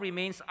gospel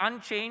remains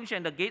unchanged,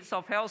 and the gates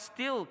of hell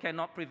still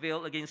cannot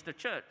prevail against the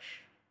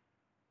church.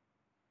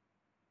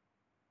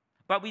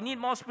 But we need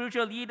more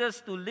spiritual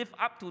leaders to live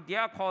up to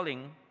their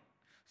calling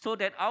so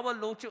that our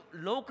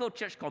local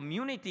church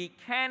community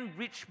can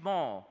reach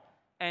more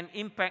and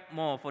impact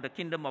more for the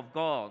kingdom of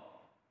God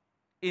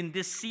in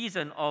this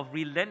season of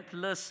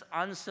relentless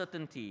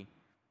uncertainty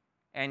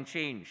and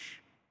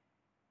change.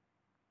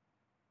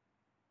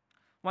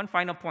 One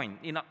final point.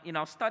 In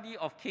our study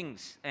of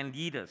kings and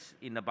leaders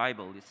in the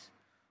Bible, it's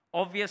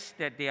obvious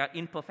that they are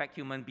imperfect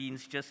human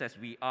beings just as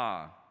we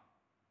are.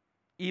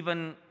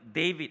 Even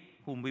David,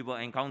 whom we will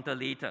encounter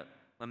later,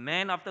 a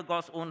man after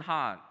God's own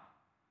heart,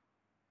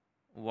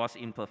 was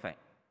imperfect.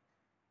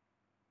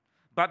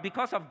 But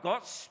because of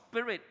God's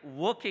Spirit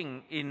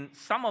working in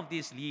some of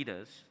these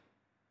leaders,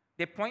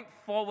 they point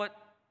forward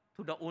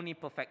to the only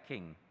perfect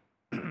King,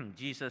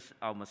 Jesus,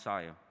 our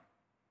Messiah.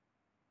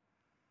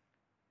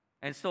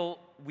 And so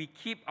we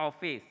keep our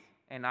faith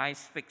and eyes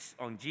fixed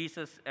on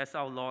Jesus as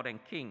our Lord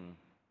and King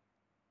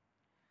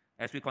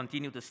as we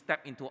continue to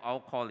step into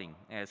our calling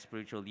as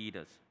spiritual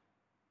leaders.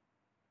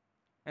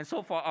 And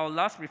so for our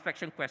last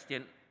reflection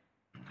question,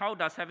 how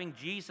does having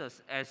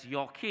Jesus as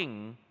your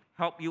King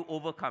help you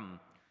overcome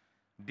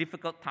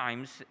difficult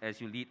times as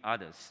you lead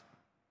others?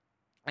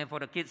 And for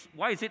the kids,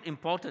 why is it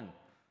important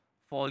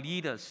for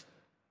leaders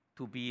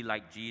to be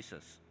like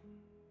Jesus?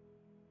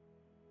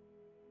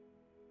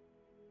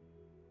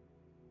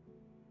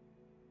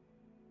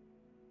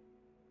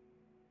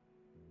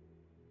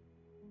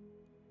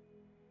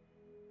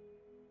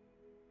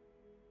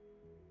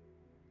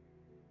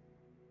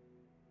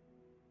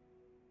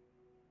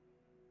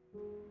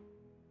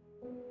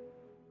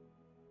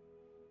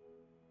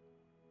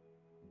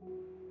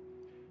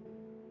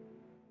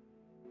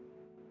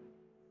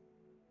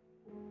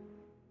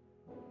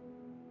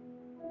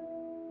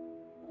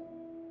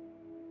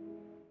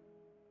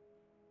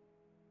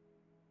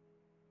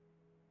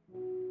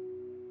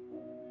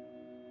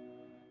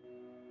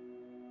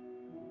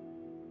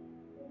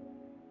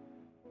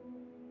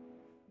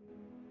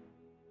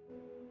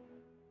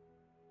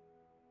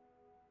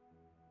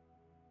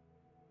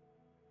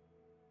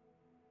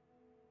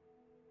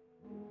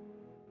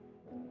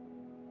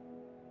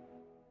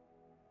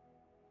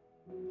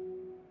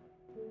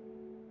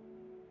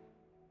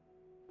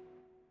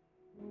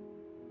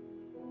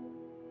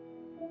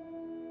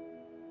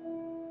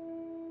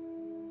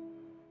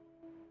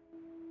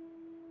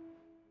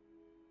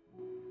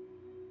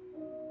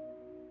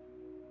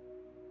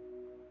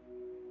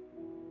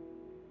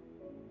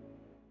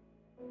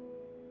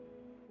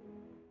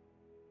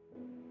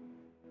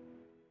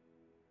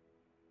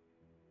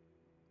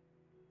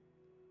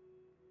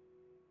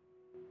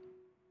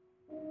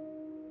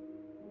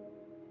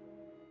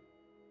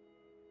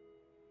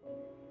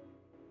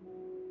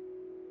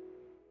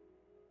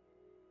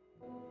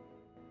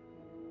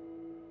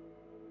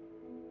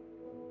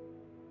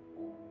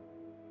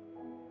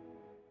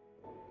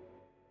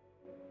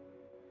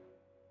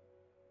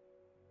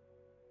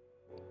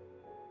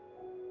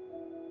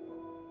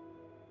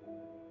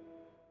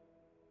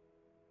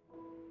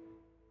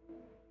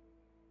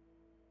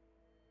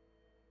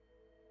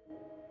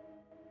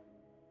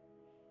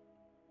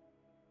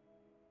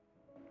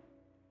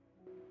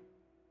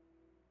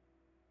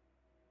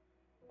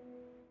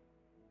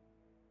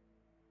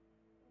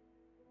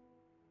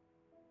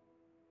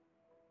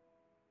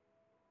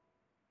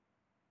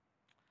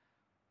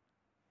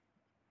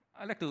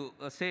 I'd like to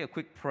say a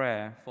quick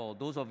prayer for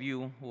those of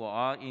you who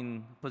are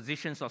in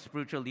positions of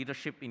spiritual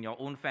leadership in your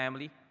own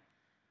family,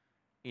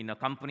 in a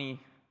company,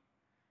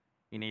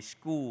 in a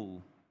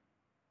school,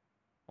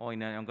 or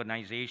in an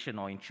organization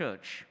or in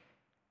church.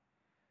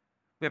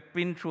 We've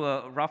been through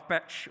a rough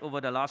patch over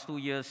the last 2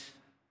 years.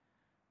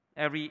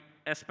 Every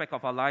aspect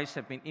of our lives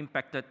have been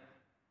impacted,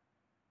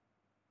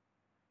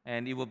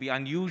 and it would be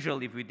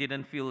unusual if we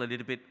didn't feel a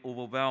little bit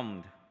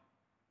overwhelmed.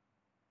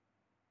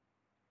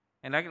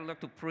 And I'd like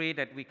to pray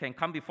that we can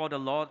come before the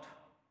Lord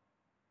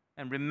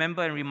and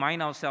remember and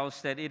remind ourselves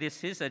that it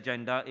is His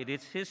agenda, it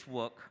is His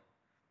work,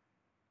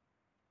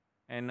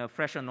 and a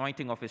fresh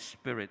anointing of His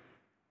Spirit.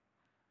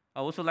 I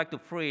also like to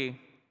pray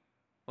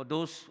for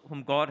those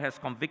whom God has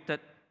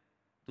convicted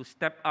to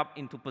step up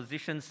into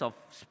positions of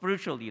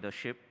spiritual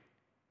leadership,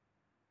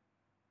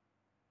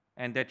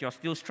 and that you're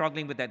still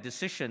struggling with that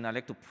decision. I'd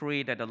like to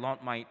pray that the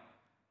Lord might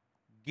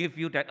give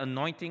you that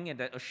anointing and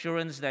that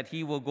assurance that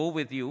He will go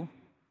with you.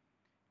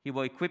 He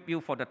will equip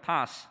you for the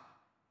task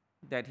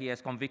that He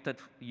has convicted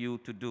you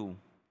to do.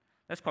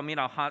 Let's commit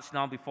our hearts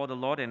now before the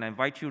Lord, and I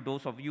invite you,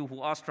 those of you who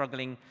are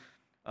struggling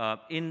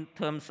in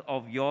terms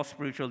of your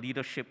spiritual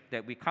leadership,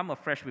 that we come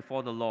afresh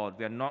before the Lord.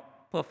 We are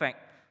not perfect.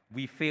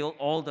 We fail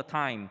all the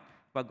time,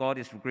 but God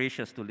is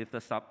gracious to lift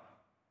us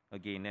up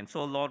again. And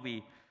so, Lord,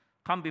 we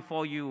come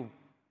before you.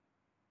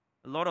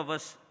 A lot of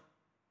us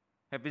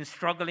have been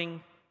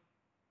struggling,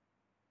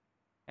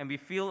 and we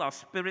feel our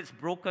spirits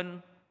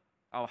broken,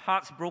 our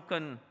hearts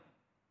broken,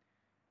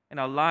 and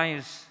our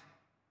lives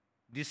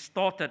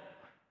distorted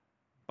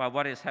by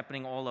what is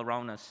happening all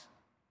around us.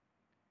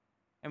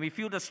 And we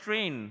feel the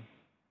strain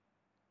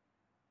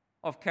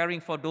of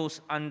caring for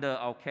those under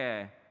our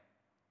care,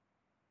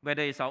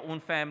 whether it's our own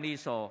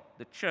families or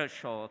the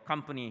church or a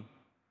company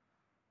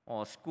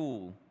or a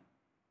school.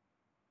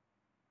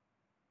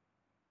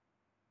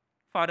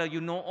 Father, you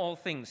know all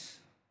things.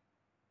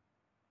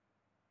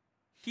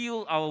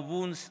 Heal our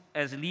wounds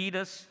as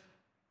leaders.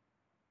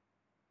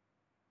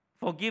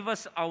 Forgive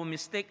us our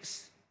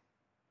mistakes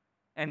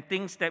and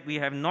things that we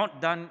have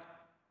not done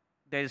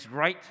that is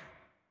right.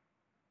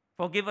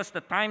 Forgive us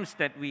the times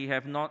that we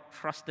have not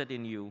trusted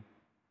in you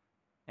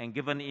and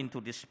given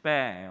into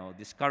despair or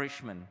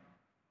discouragement.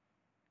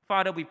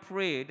 Father, we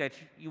pray that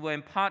you will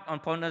impart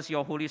upon us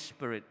your Holy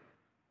Spirit,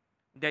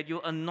 that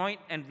you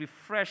anoint and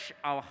refresh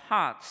our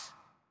hearts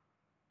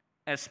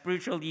as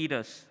spiritual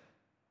leaders,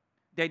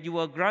 that you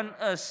will grant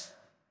us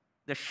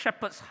the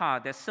shepherd's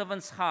heart, the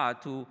servant's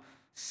heart to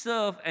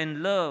serve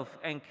and love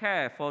and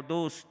care for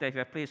those that you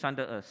have placed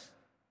under us.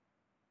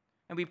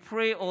 And we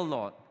pray, O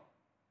Lord,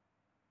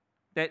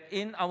 that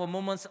in our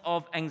moments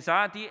of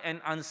anxiety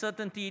and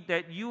uncertainty,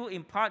 that you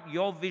impart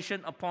your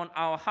vision upon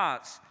our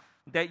hearts,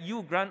 that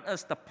you grant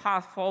us the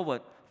path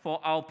forward for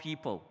our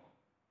people.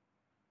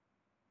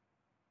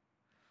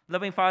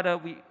 Loving Father,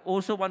 we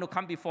also want to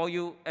come before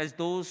you as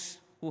those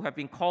who have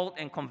been called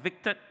and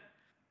convicted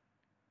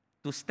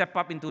to step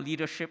up into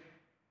leadership.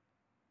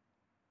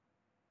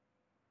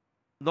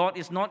 Lord,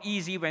 it's not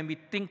easy when we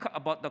think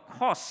about the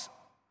cost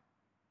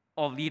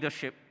of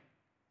leadership.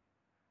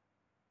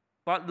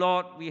 But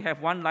Lord, we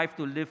have one life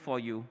to live for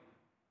you,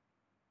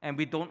 and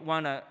we don't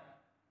want to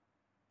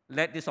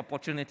let this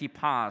opportunity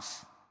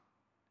pass.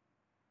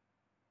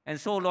 And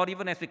so, Lord,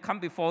 even as we come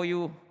before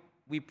you,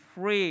 we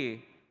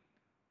pray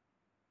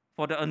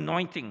for the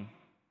anointing,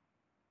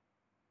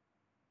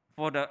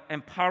 for the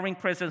empowering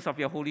presence of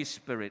your Holy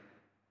Spirit,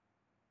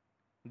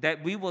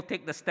 that we will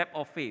take the step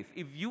of faith.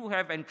 If you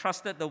have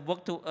entrusted the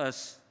work to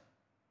us,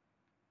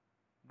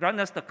 grant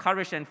us the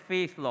courage and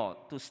faith, Lord,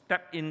 to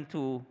step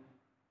into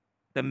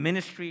the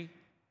ministry,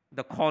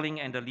 the calling,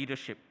 and the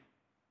leadership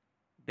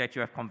that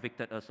you have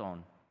convicted us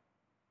on.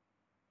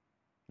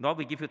 Lord,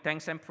 we give you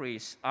thanks and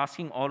praise,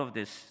 asking all of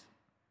this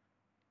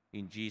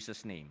in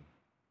Jesus' name.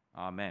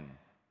 Amen.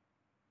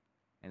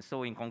 And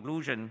so, in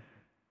conclusion,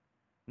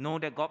 know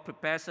that God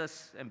prepares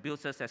us and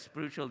builds us as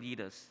spiritual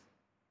leaders.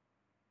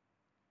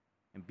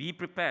 And be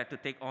prepared to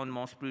take on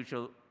more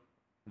spiritual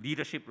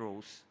leadership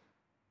roles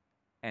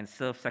and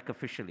serve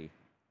sacrificially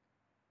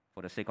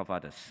for the sake of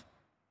others.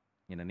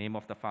 In the name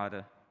of the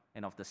Father,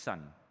 and of the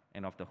Son,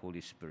 and of the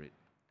Holy Spirit.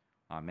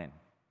 Amen.